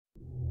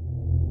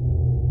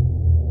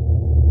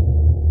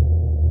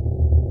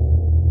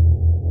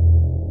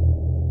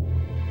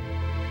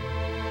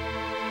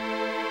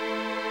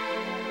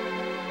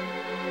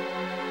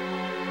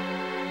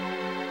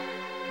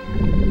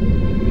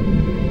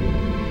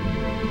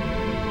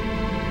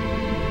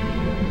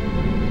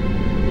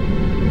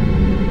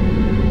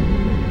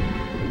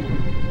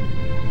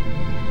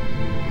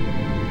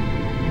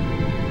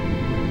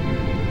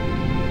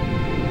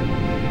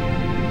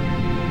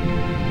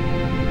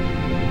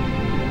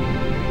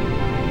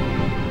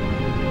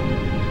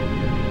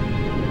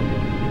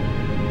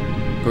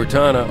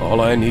Cortana,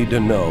 all I need to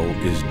know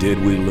is did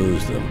we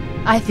lose them?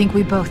 I think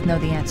we both know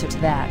the answer to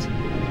that.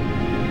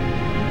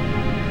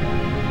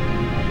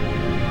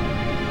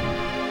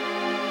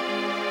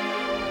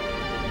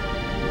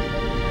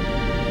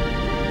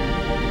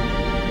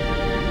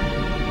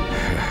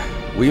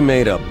 We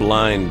made a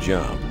blind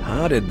jump.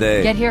 How did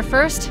they... Get here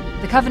first?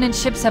 The Covenant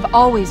ships have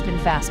always been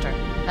faster.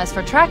 As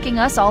for tracking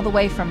us all the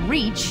way from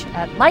Reach,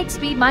 at light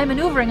speed my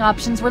maneuvering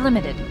options were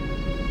limited.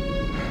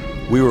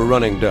 We were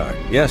running dark,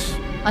 yes?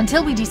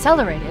 Until we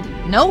decelerated,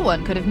 no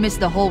one could have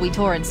missed the hole we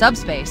tore in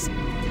subspace.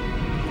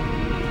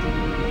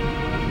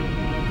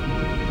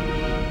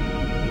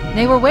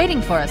 They were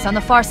waiting for us on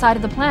the far side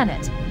of the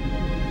planet.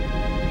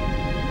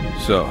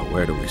 So,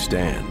 where do we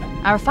stand?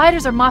 Our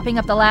fighters are mopping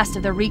up the last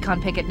of their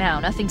recon picket now,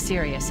 nothing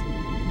serious.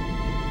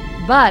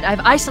 But I've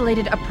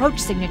isolated approach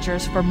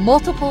signatures for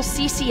multiple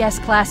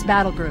CCS-class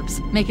battle groups.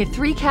 Make it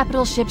 3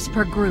 capital ships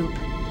per group.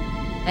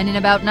 And in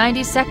about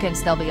 90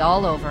 seconds, they'll be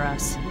all over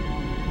us.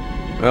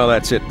 Well,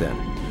 that's it then.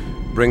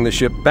 Bring the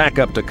ship back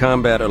up to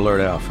Combat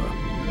Alert Alpha.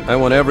 I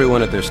want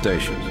everyone at their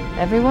stations.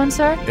 Everyone,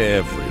 sir?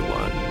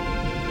 Everyone.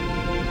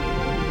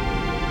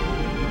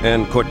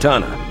 And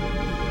Cortana.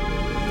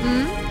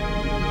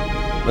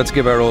 Let's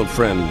give our old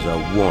friends a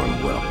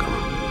warm welcome.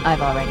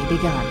 I've already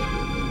begun.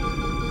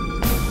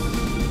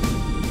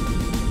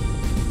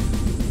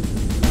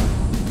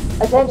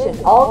 Attention,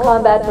 all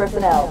combat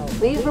personnel.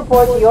 Please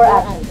report to your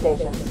action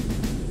stations.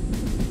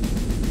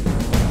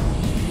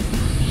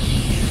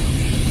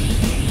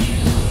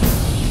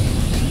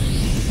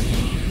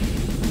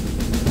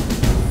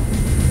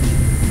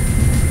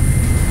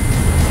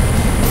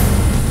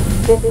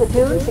 Fifth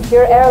platoon,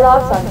 secure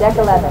airlocks on deck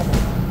 11.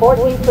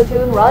 14th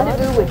platoon,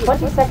 rendezvous with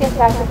 22nd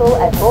Tactical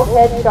at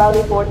Bulkhead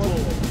Charlie 14.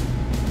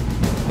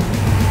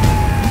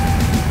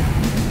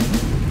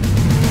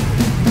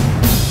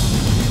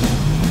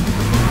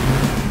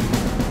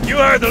 You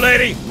heard the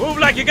lady. Move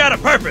like you got a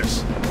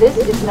purpose. This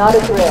is not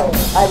a drill.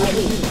 I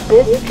repeat,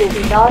 this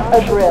is not a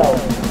drill.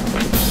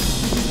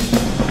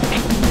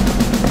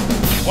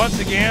 Once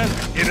again,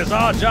 it is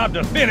our job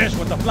to finish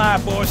what the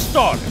flyboys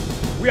started.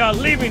 We are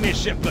leaving this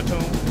ship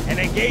platoon and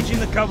engaging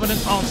the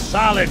Covenant on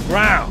solid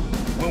ground.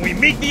 When we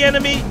meet the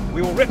enemy,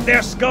 we will rip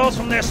their skulls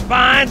from their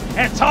spines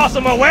and toss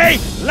them away,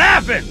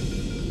 laughing!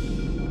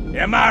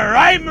 Am I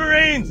right,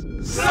 Marines?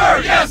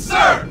 Sir, yes,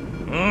 sir!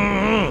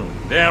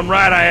 Damn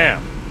right I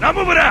am. Now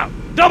move it out!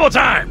 Double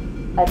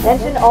time!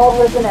 Attention all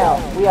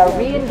personnel. We are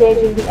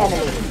re-engaging the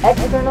enemy.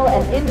 External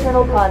and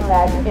internal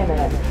contact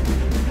imminent.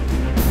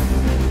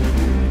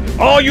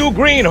 All you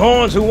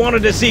greenhorns who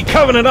wanted to see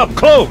Covenant up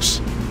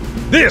close,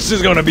 this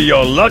is gonna be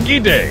your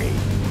lucky day.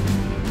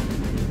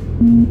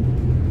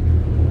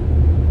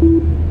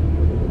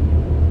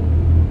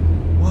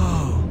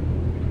 Whoa.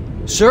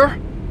 Sir?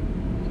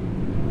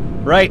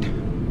 Right.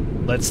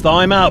 Let's thaw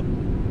him out.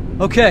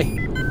 Okay.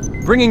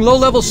 Bringing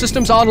low-level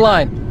systems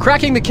online.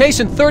 Cracking the case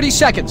in 30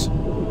 seconds.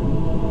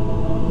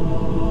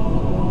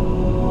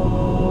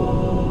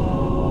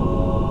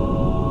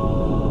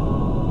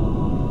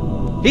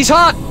 He's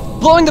hot!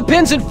 Blowing the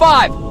pins in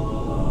 5!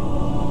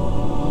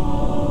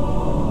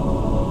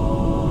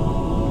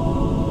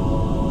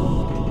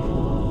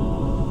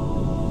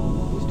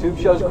 This tube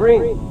shows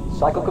green.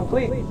 Cycle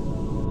complete.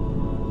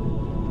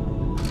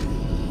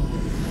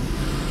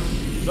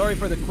 Sorry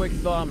for the quick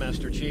thaw,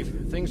 Master Chief.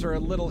 Things are a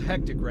little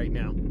hectic right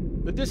now.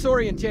 The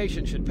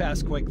disorientation should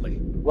pass quickly.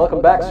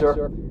 Welcome back,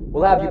 sir.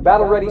 We'll have you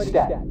battle-ready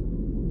stat.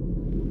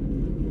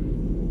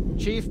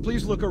 Chief,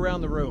 please look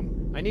around the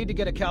room. I need to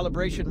get a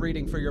calibration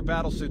reading for your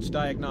battlesuit's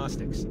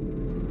diagnostics.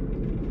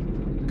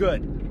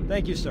 Good.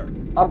 Thank you, sir.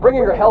 I'm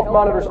bringing your health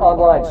monitors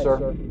online,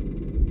 sir.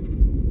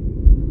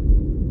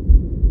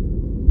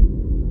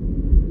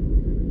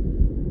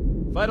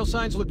 Vital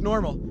signs look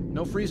normal.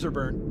 No freezer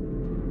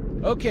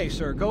burn. Okay,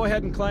 sir. Go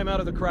ahead and climb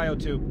out of the cryo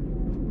tube.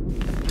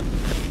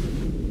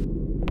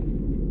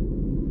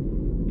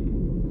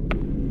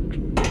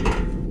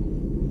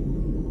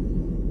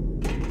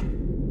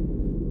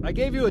 I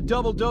gave you a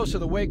double dose of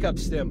the wake-up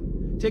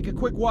stim. Take a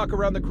quick walk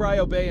around the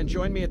cryo bay and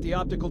join me at the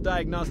optical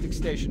diagnostic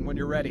station when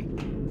you're ready.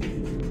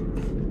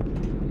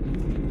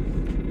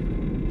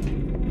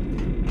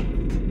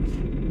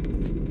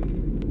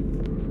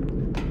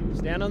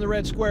 Stand on the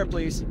red square,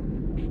 please.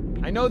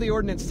 I know the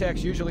ordnance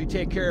techs usually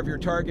take care of your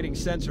targeting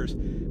sensors,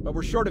 but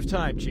we're short of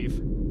time, Chief.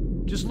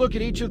 Just look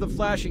at each of the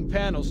flashing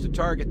panels to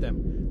target them.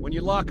 When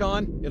you lock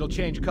on, it'll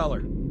change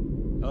color.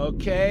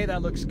 Okay,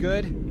 that looks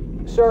good.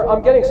 Sir,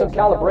 I'm getting some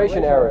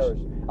calibration errors.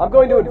 I'm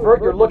going to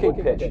invert your looking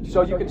pitch,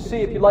 so you can see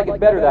if you like it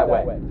better that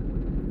way.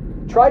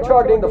 Try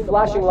targeting the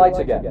flashing lights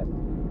again.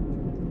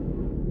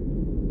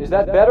 Is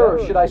that better, or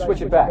should I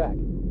switch it back?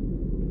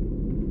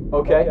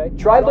 Okay,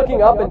 try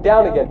looking up and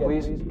down again,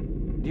 please.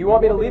 Do you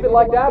want me to leave it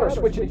like that, or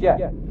switch it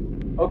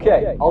again?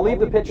 Okay, I'll leave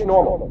the pitch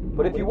normal,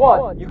 but if you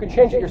want, you can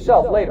change it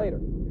yourself later.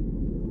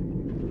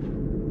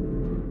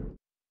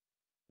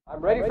 I'm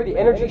ready for the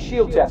energy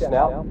shield test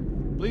now.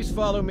 Please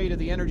follow me to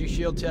the energy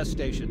shield test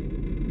station.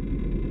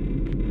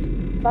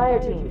 Fire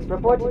teams,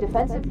 report to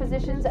defensive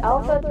positions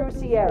Alpha through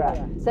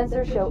Sierra.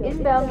 Sensors show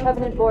inbound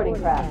Covenant boarding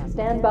craft.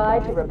 Stand by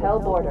to repel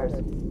boarders.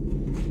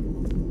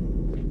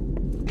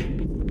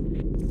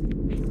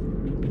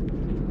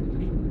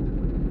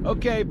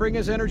 Okay, bring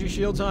his energy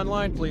shields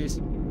online, please.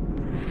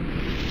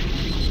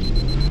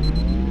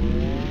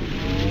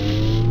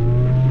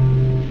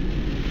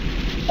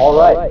 All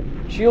right.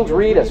 Shields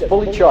read as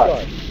fully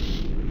charged.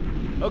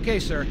 Okay,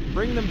 sir.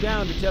 Bring them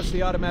down to test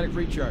the automatic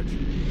recharge.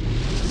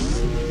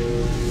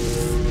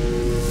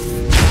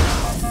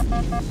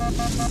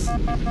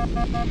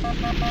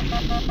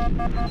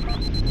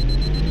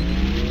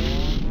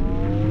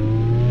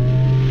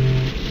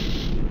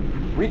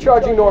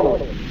 Recharging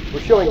normally. We're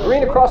showing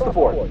green across the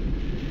board.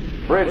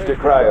 Bridge to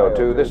Cryo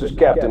 2, this is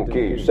Captain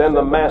Keyes. Send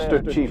the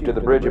Master Chief to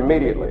the bridge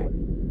immediately.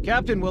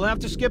 Captain, we'll have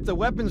to skip the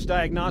weapons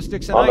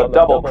diagnostics and On the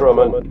double,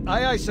 crewman.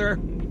 Aye, aye, sir.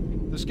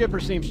 The skipper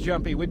seems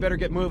jumpy. We'd better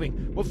get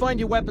moving. We'll find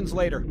you weapons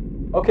later.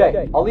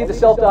 Okay, I'll leave the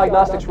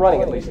self-diagnostics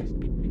running at least.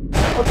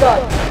 Oh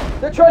god!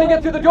 They're trying to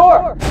get through the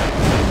door!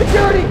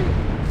 Security!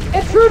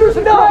 Intruders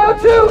in Cryo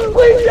 2!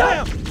 Please,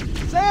 Sam!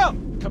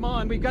 Sam! Come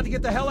on, we've got to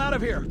get the hell out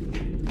of here.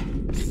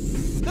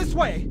 This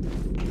way!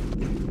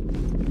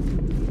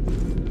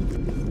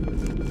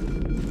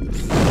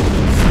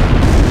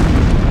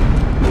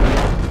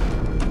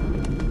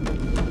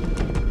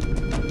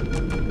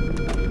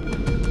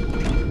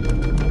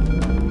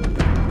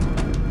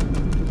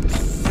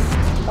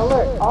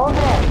 Alert, all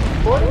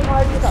men. Boarding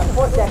parties on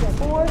port decks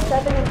 4,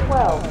 7, and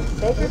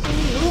 12. Baker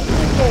team, move to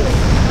engage.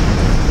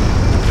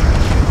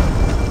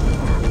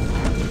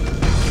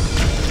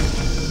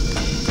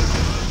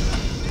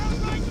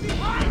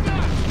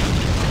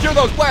 Secure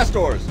those blast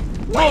doors!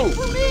 Move!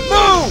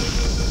 Move!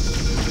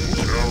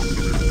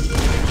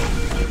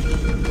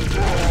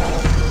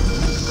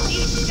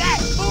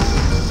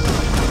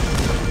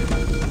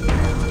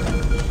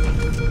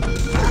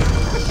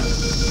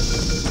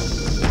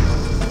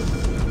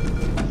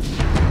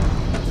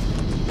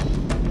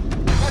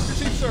 Master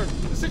Chief, sir,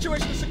 the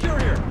situation is secure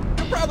here.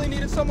 You're probably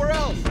needed somewhere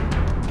else.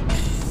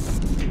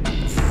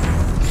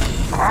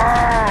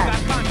 Got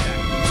contact.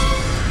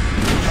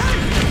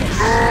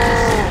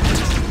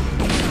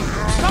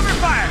 Cover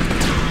fire!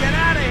 Get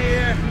out of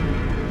here!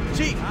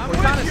 Chief,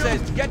 Cortana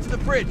says to get to the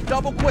bridge,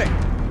 double quick. I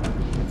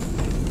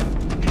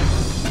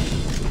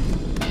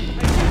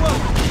see one.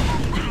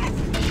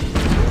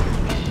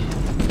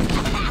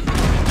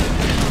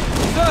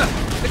 Sir,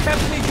 the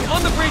captain needs you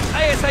on the bridge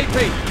ASAP.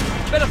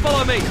 Better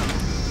follow me.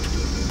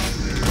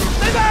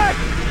 Stay back!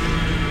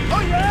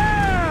 Oh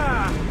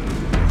yeah!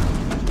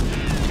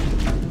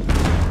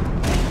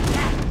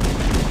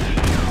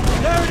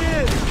 There it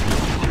is!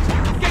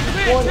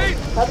 Warning,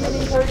 Covenant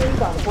incursions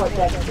on port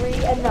decks 3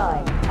 and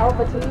 9.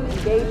 Alpha team,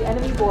 engage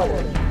enemy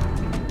boarders.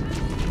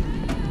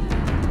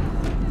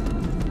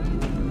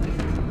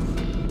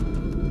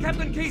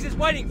 Captain Keyes is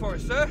waiting for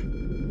us, sir.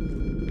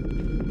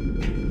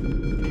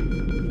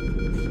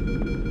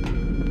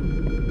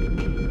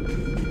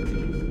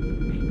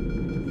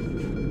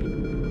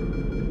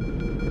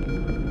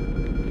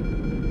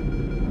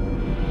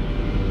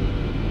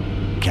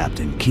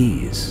 Captain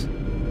Keyes.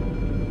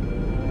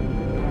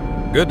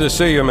 Good to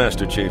see you,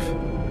 Master Chief.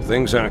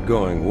 Things aren't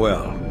going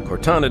well.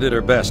 Cortana did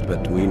her best,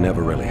 but we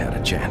never really had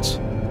a chance.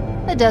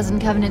 A dozen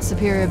Covenant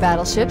superior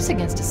battleships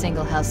against a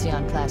single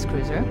Halcyon-class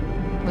cruiser.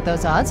 With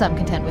those odds, I'm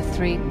content with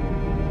 3...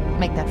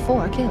 make that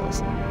 4 kills.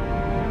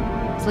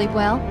 Sleep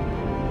well?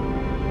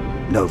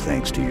 No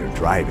thanks to your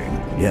driving,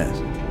 yes.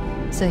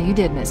 So you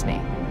did miss me.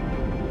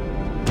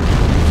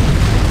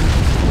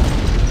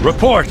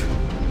 Report!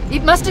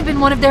 It must have been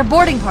one of their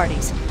boarding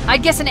parties.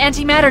 I'd guess an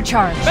antimatter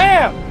charge.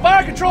 Bam!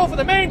 Fire control for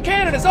the main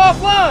cannon is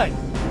offline!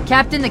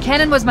 Captain, the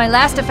cannon was my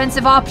last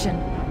offensive option.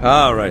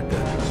 All right,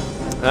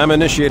 then. I'm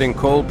initiating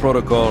Cold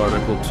Protocol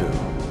Article 2.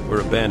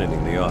 We're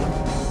abandoning the Autumn.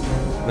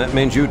 That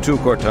means you too,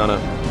 Cortana.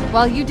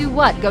 While you do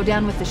what? Go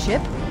down with the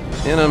ship?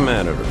 In a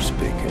manner of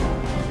speaking.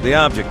 The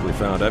object we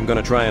found, I'm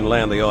gonna try and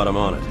land the Autumn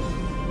on it.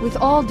 With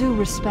all due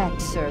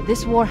respect, sir,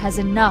 this war has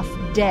enough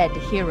dead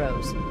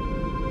heroes.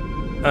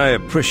 I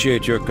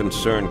appreciate your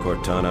concern,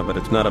 Cortana, but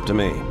it's not up to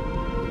me.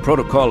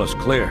 Protocol is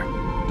clear.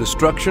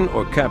 Destruction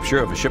or capture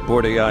of a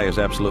shipboard AI is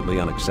absolutely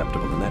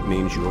unacceptable, and that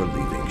means you're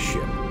leaving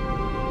ship.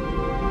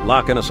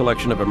 Lock in a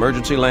selection of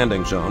emergency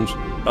landing zones,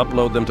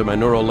 upload them to my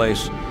neural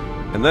lace,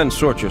 and then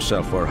sort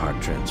yourself for a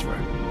heart transfer.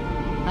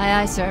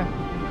 Aye, aye, sir.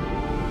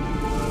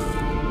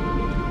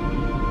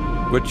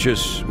 Which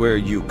is where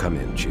you come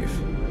in, Chief.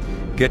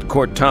 Get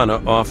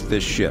Cortana off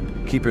this ship.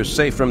 Keep her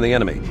safe from the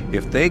enemy.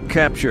 If they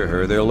capture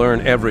her, they'll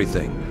learn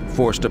everything.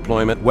 Force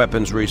deployment,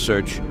 weapons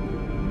research,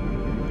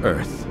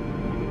 Earth.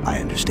 I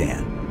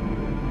understand.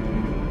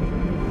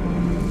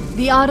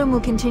 The Autumn will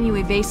continue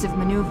evasive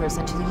maneuvers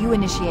until you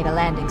initiate a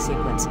landing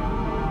sequence.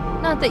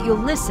 Not that you'll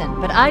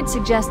listen, but I'd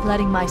suggest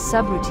letting my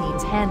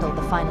subroutines handle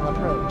the final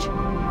approach.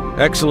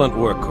 Excellent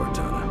work,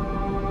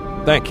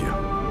 Cortana. Thank you.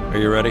 Are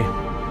you ready?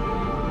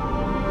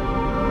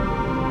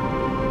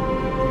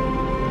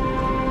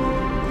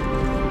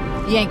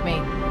 Yank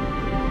me.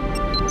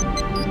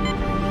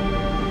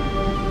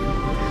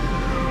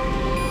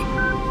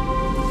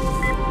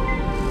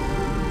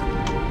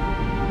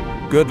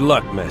 Good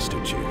luck,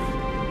 Master Chief.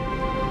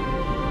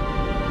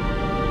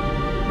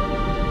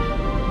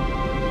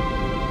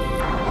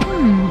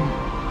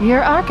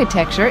 Your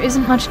architecture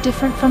isn't much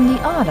different from the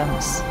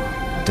Autumn's.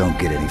 Don't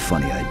get any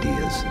funny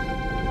ideas.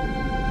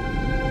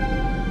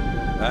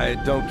 I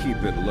don't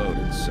keep it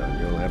loaded, son.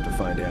 You'll have to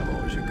find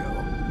ammo as you go.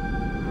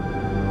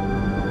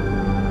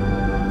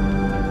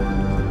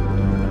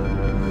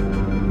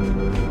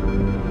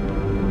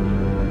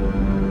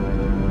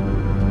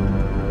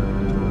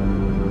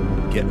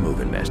 Get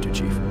moving, Master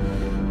Chief.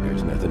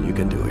 There's nothing you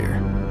can do here.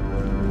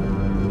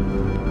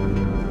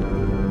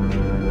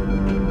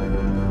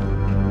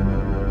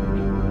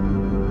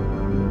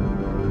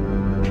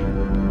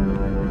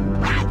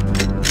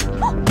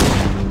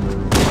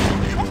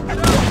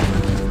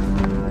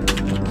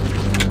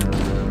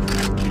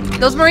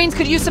 Those Marines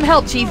could use some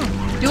help, Chief.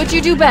 Do what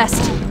you do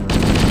best.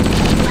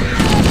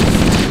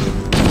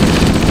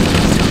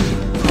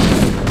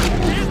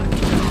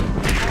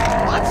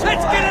 Let's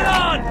get it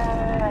on!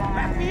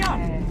 Back me up!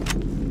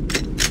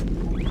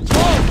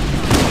 Whoa!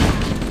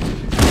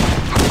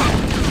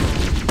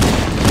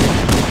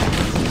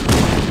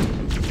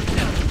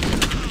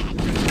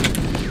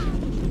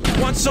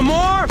 Want some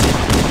more?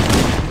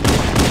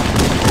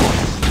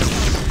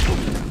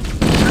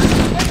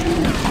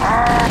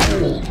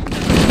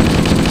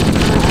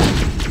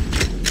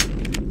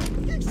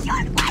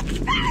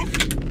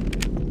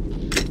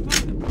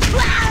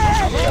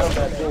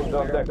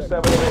 On deck 7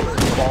 and 8,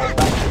 fall back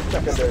to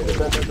secondary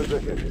defensive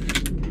position.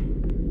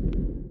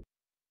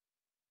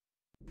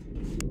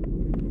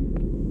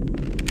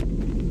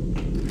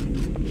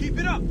 Keep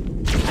it up!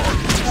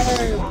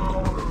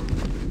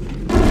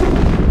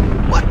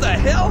 What the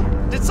hell?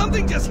 Did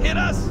something just hit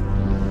us?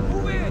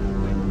 Move in!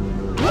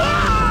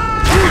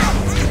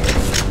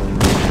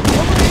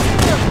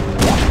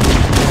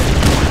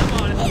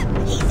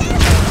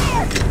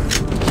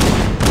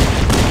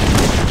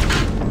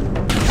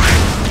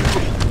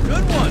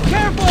 Good one!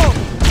 Careful!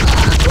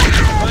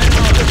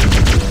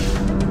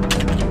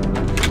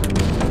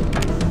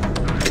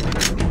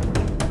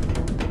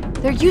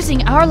 They're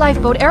using our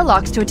lifeboat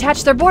airlocks to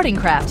attach their boarding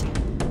craft.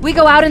 We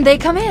go out and they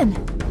come in.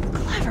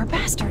 Clever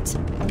bastards.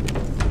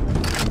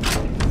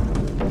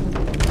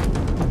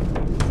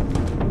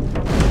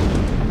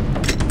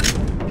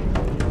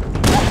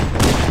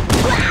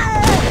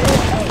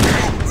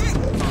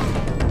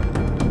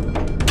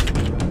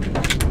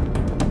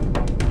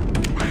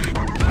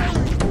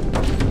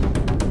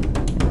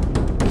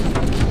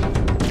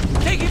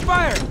 Taking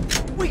fire!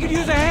 We could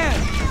use a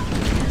hand!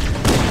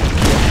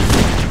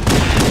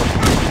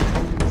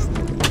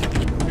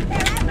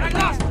 I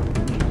lost!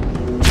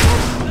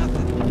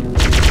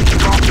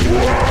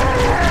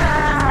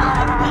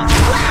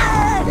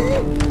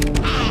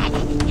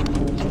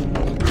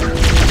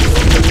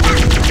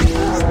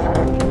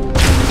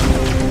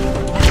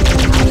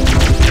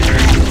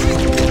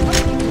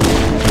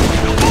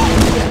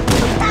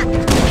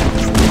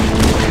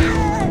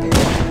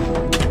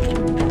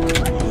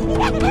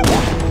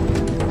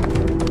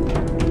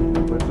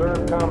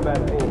 Reserve combat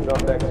teams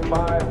on decks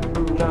 5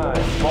 through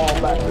 9, fall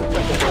back to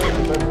secondary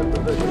defensive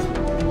position.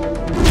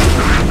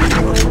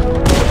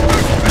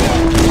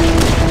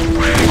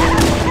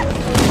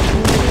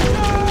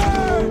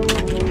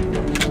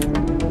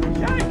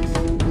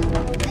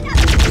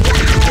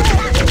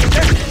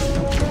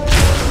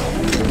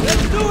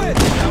 Let's do it!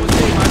 That was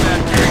me, my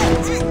bad.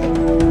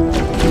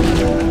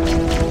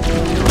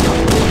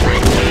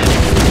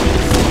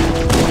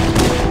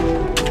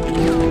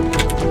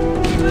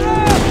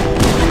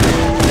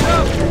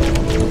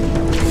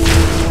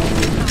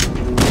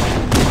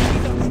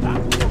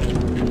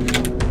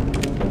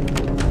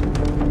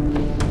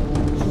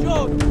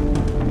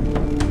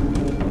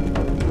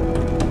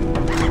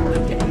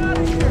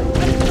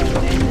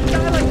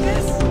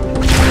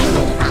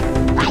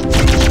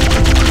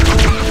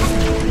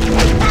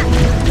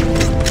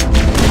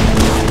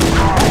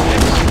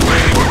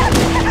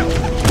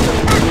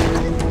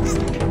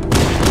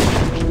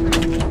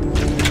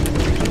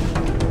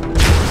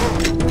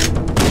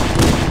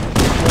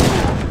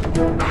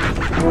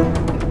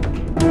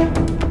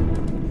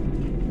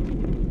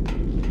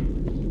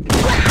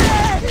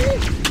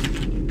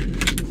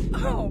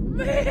 Oh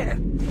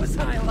man, was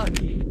I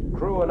lucky?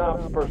 Crew and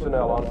ops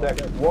personnel on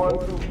decks 1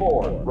 through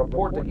 4,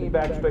 report to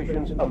evac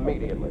stations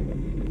immediately.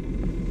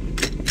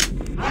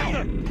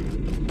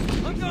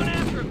 I'm going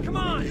after him, come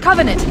on!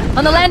 Covenant,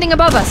 on the landing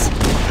above us.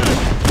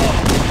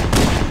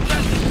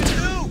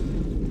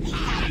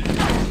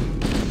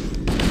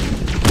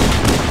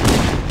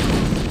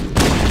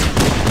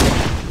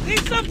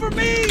 Need some for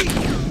me!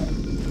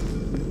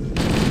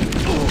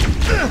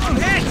 I'm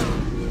hit!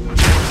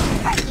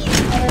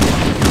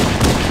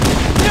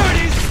 There it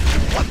is!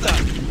 What the?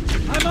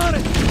 I'm on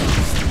it!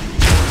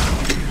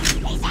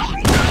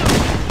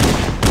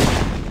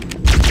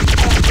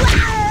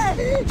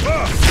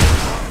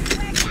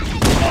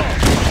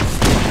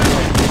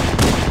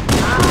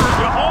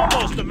 You're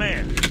almost a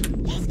man.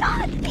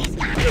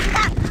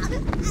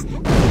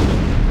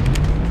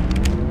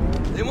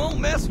 They won't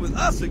mess with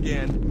us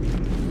again.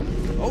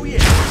 Oh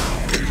yeah.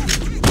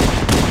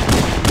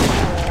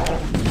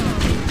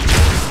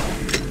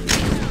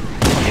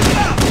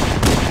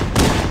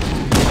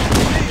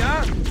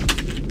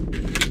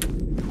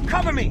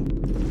 Cover me!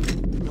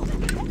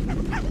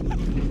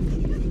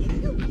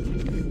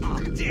 Oh,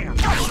 damn!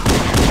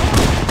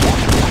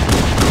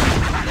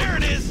 There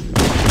it is!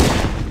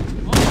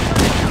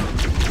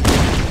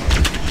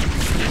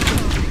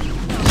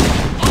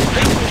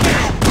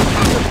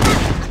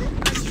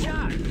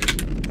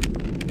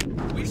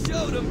 We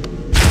showed him!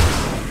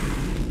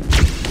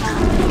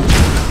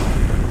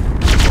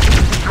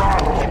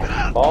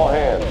 All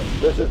hands,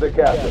 this is the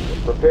captain.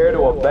 Prepare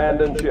to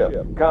abandon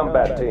ship.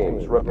 Combat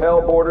teams,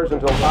 repel boarders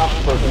until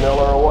ops personnel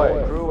are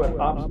away. Crew and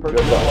ops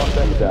personnel on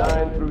decks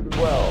 9 through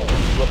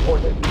 12.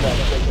 Report to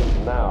evac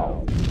stations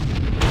now.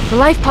 The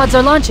life pods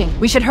are launching.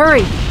 We should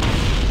hurry.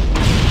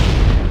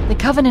 The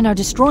Covenant are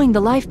destroying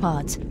the life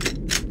pods.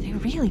 They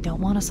really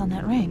don't want us on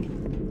that ring.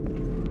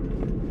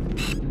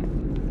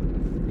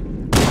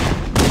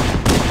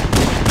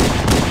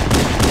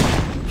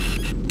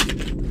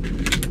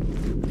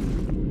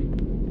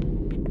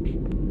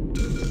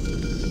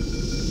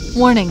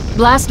 Warning,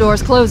 blast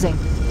doors closing.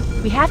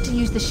 We have to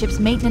use the ship's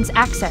maintenance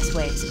access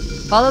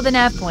ways. Follow the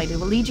nav point, it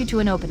will lead you to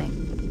an opening.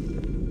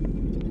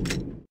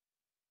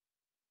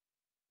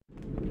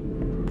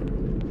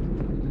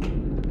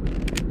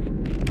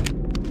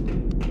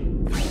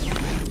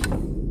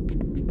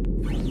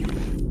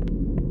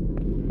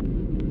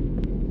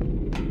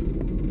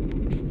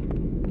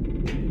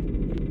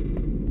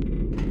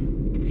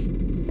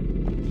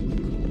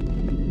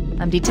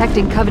 I'm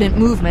detecting Covenant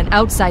movement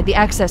outside the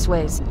access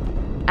ways.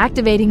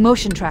 Activating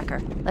motion tracker.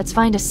 Let's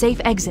find a safe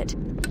exit.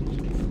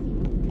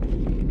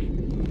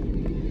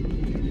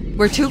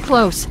 We're too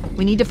close.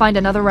 We need to find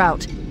another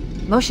route.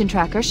 Motion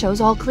tracker shows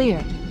all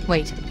clear.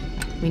 Wait.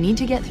 We need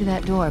to get through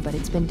that door, but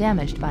it's been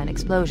damaged by an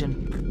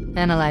explosion.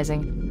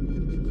 Analyzing.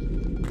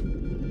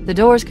 The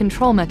door's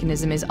control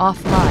mechanism is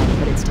offline,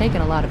 but it's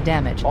taken a lot of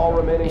damage.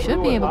 You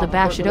should be able to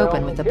bash it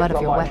open with the butt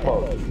of your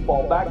weapon.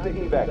 Fall back to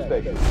evac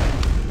station.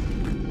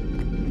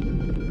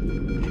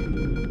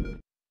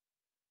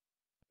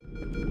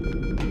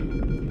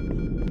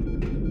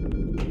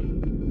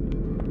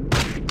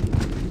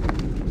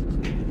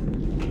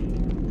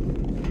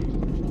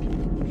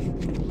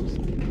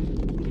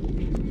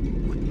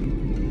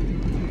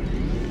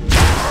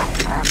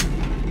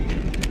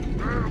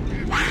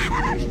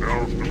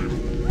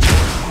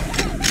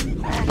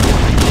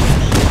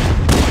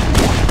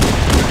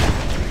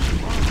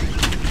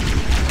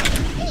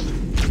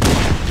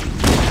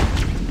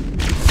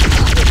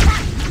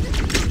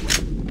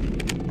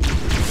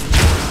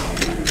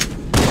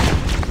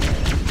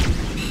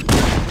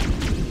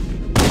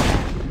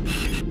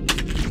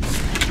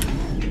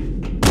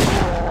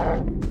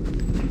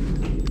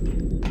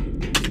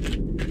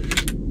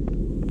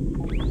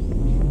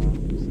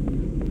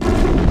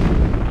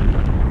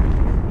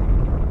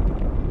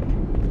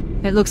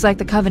 It looks like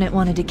the Covenant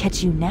wanted to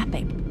catch you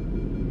napping.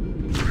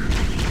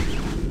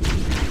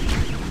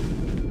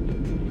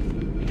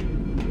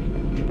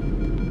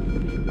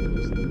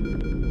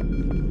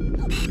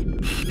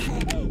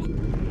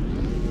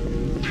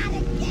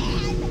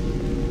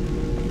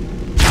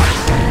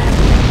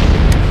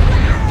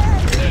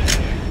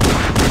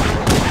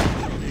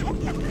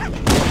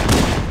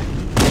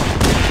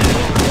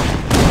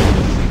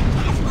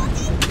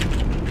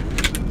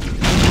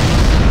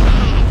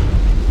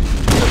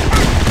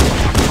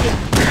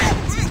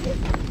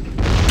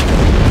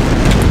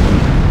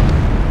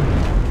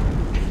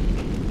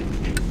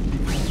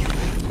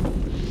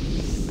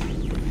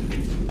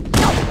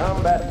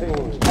 Combat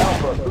teams,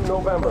 Alpha through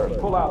November,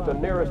 pull out the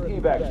nearest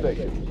evac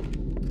stations.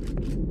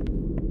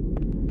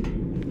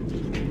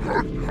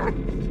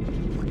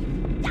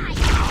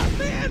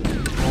 Man!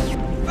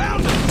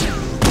 Found him!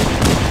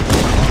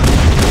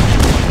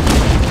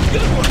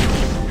 Good one!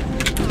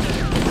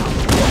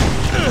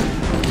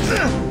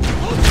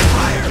 Hold the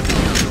fire!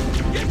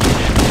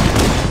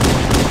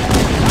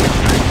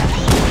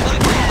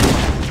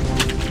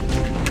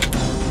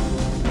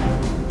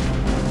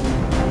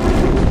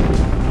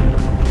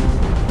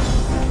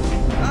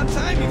 About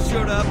time you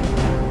showed up.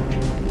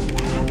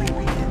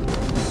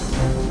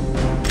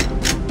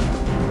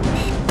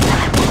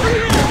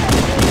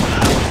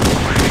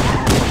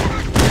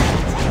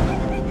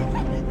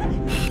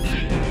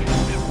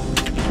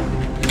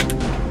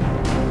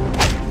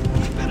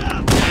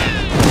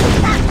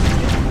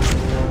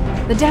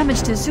 The damage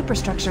to the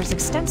superstructure is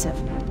extensive.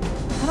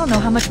 I don't know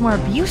how much more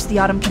abuse the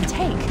Autumn can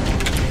take.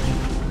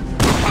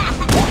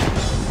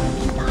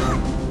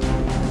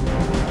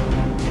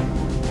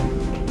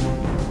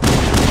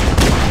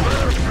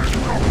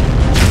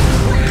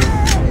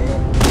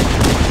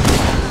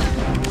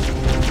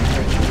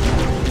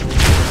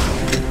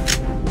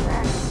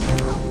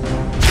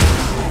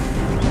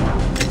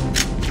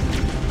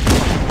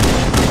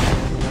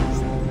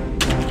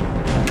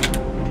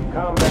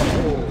 Combat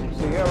teams,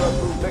 Sierra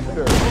through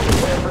Victor,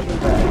 prepare for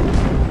evac.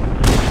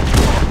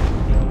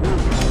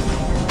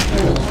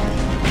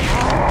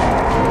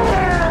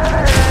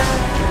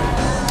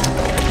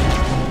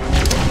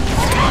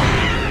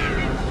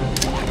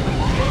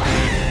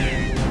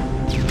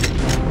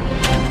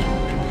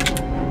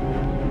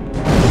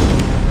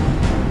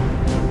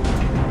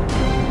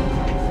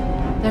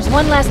 There's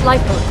one last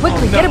lifeboat.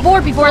 Quickly, Oh, no. get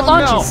aboard before it Oh, no.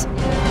 launches.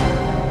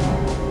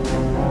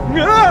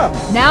 Ah!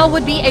 Now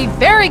would be a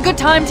very good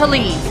time to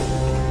leave.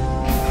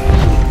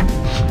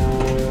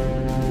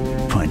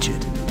 Punch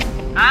it.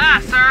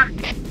 Aye, sir.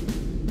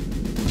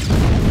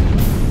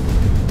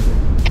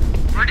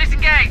 We're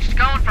disengaged,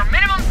 going for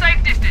minimum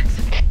safe distance.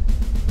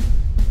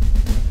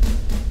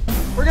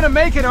 We're gonna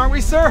make it, aren't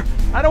we, sir?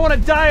 I don't want to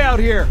die out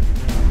here.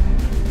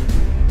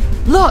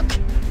 Look!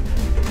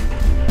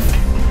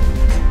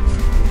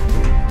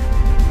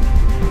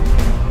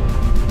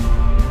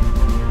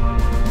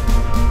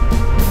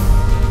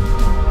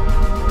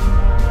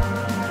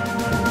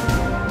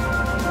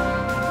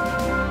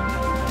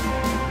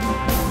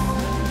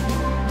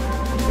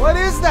 What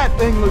is that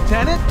thing,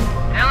 Lieutenant?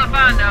 Hell if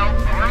I know,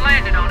 but we're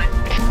landing on it.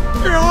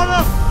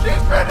 Fiona,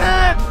 she's been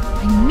hit!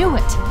 I knew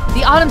it.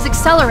 The Autumn's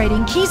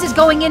accelerating. Keys is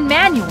going in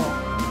manual.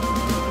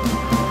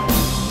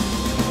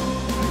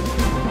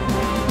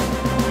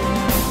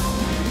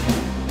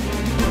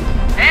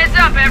 Heads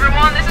up,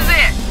 everyone, this is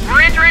it.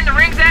 We're entering the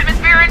ring's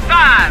atmosphere in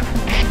 5.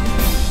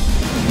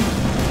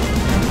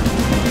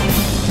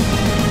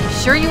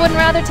 Sure you wouldn't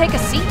rather take a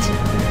seat?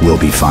 We'll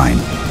be fine.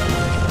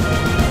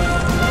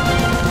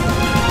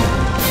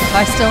 If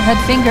I still had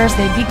fingers,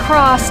 they'd be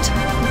crossed.